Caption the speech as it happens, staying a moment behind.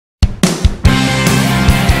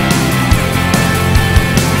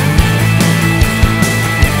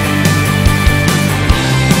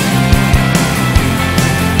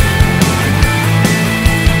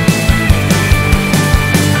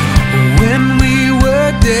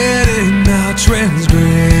dead in our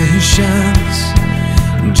transgressions,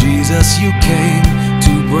 Jesus, you came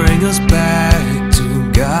to bring us back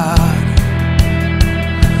to God.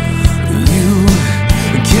 You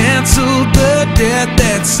canceled the debt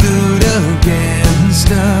that stood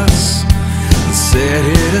against us, set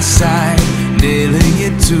it aside, nailing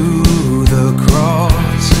it to the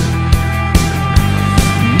cross.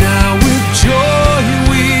 Now with joy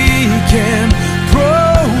we can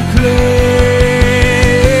proclaim,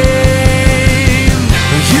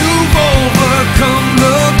 you've overcome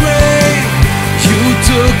the grave, you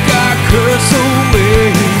took our curse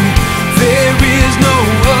away. There is no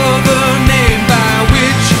other name by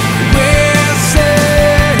which we're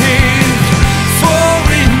saved, for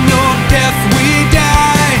in your death we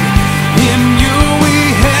died, in you we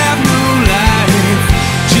have new life.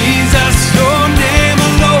 Jesus, your name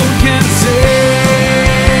alone can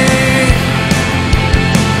save.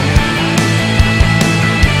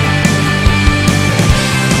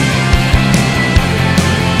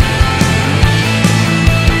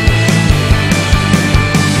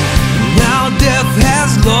 Now death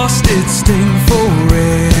has lost its sting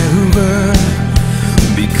forever.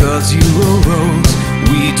 Because you arose,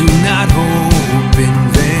 we do not hope in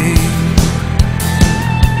vain.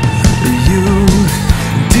 You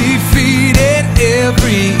defeated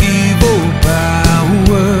every evil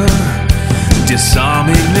power,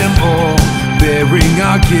 disarming them all, bearing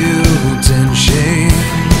our guilt and shame.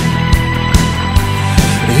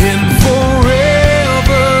 And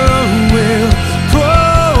forever we'll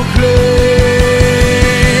proclaim,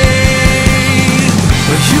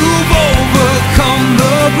 you've overcome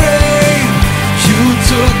the grave, you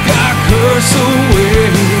took our curse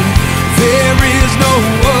away. There is no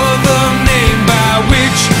other name by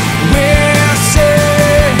which we're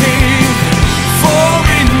saved, for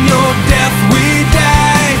in your death we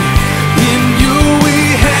died, in you we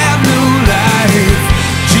have new life.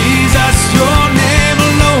 Jesus, your name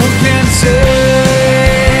alone can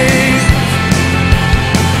save.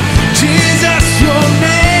 Jesus, your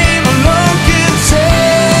name alone can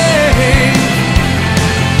save.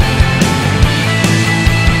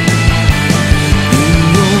 In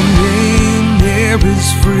your name there is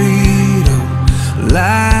freedom,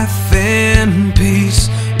 life and peace.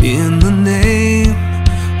 In the name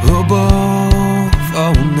above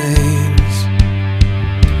all names.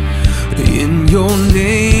 In your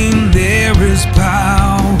name there is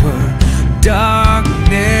power,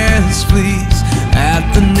 darkness flees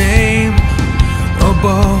at the name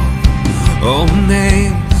above all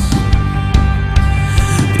names.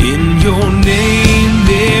 In your name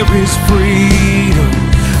there is freedom,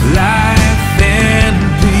 life and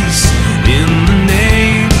peace. In the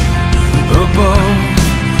name above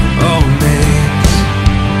all names.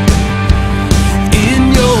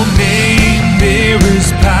 In your name there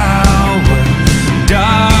is power,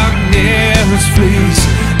 darkness flees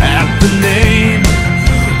at the name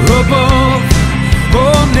above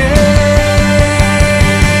all names.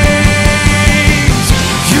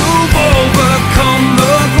 You've overcome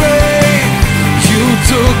the grave, you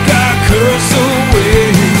took our curse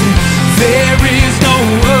away. There is no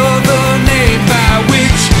other name by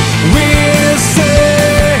which we're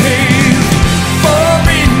saved, for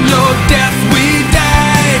in your death we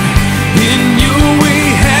died, in you we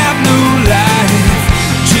have new life.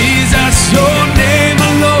 Jesus, your name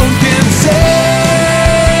alone can save.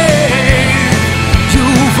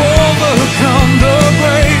 You've overcome the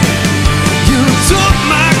grave, you took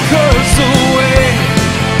my curse away.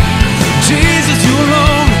 Jesus, you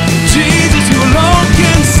alone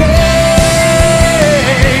can save.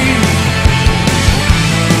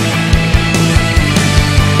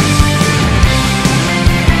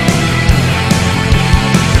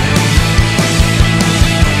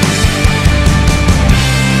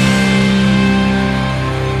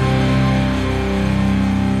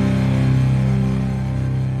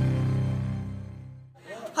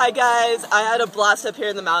 Hi guys, I had a blast up here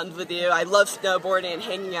in the mountains with you. I love snowboarding and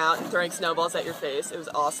hanging out and throwing snowballs at your face. It was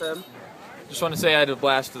awesome. Just want to say I had a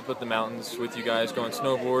blast up at the mountains with you guys, going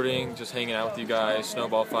snowboarding, just hanging out with you guys,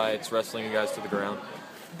 snowball fights, wrestling you guys to the ground.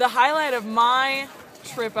 The highlight of my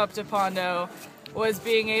trip up to Pondo was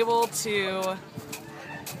being able to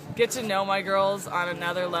get to know my girls on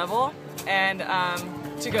another level and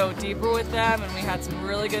to go deeper with them, and we had some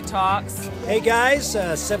really good talks. Hey guys,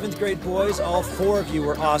 7th grade boys, all 4 of you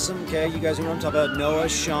were awesome, okay? You guys know what I'm talking about, Noah,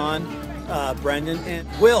 Sean, Brendan, and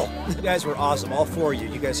Will. You guys were awesome, all 4 of you.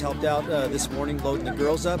 You guys helped out this morning loading the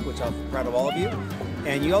girls up, which I'm proud of all of you.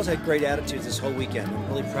 And you all had great attitudes this whole weekend. I'm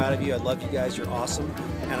really proud of you. I love you guys. You're awesome.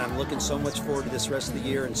 And I'm looking so much forward to this rest of the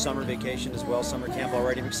year and summer vacation as well. Summer camp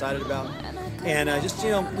already I'm excited about. And just, you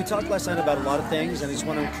know, we talked last night about a lot of things, and I just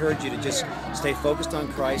want to encourage you to just stay focused on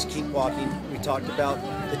Christ, keep walking. We talked about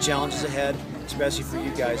the challenges ahead, especially for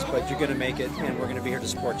you guys, but you're going to make it, and we're going to be here to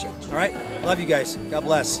support you. All right? Love you guys. God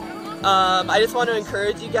bless. I just want to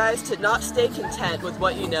encourage you guys to not stay content with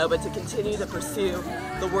what you know, but to continue to pursue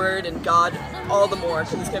the Word and God all the more,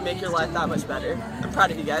 because it's going to make your life that much better. I'm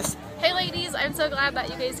proud of you guys. Hey ladies, I'm so glad that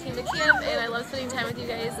you guys came to camp, and I love spending time with you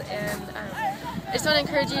guys, and I just want to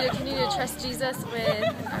encourage you to continue to trust Jesus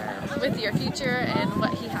with your future and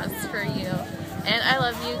what He has for you. And I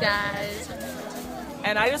love you guys.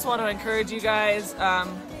 And I just want to encourage you guys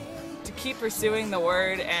to keep pursuing the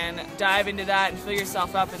Word and dive into that and fill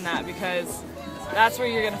yourself up in that, because that's where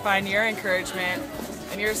you're going to find your encouragement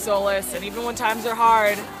and your solace. And even when times are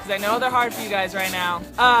hard, because I know they're hard for you guys right now,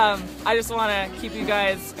 I just want to keep you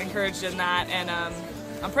guys encouraged in that. And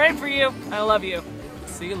I'm praying for you. I love you.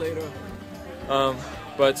 See you later.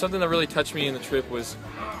 But something that really touched me in the trip was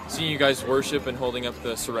seeing you guys worship and holding up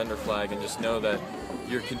the surrender flag, and just know that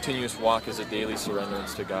your continuous walk is a daily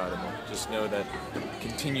surrenderance to God, and just know that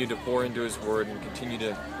continue to pour into His Word and continue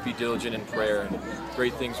to be diligent in prayer, and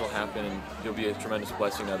great things will happen, and you'll be a tremendous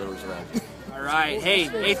blessing to others around you. All right. Hey,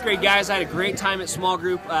 8th grade guys, I had a great time at small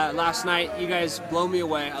group last night. You guys blow me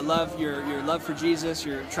away. I love your love for Jesus,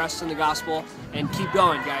 your trust in the gospel, and keep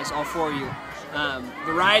going, guys, all 4 of you.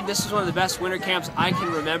 The ride, this is one of the best winter camps I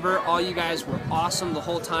can remember. All you guys were awesome the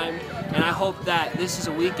whole time, and I hope that this is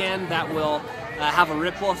a weekend that will have a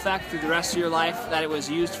ripple effect through the rest of your life, that it was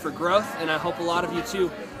used for growth, and I hope a lot of you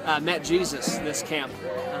too met Jesus this camp.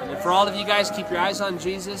 And for all of you guys, keep your eyes on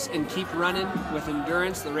Jesus and keep running with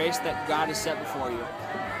endurance the race that God has set before you.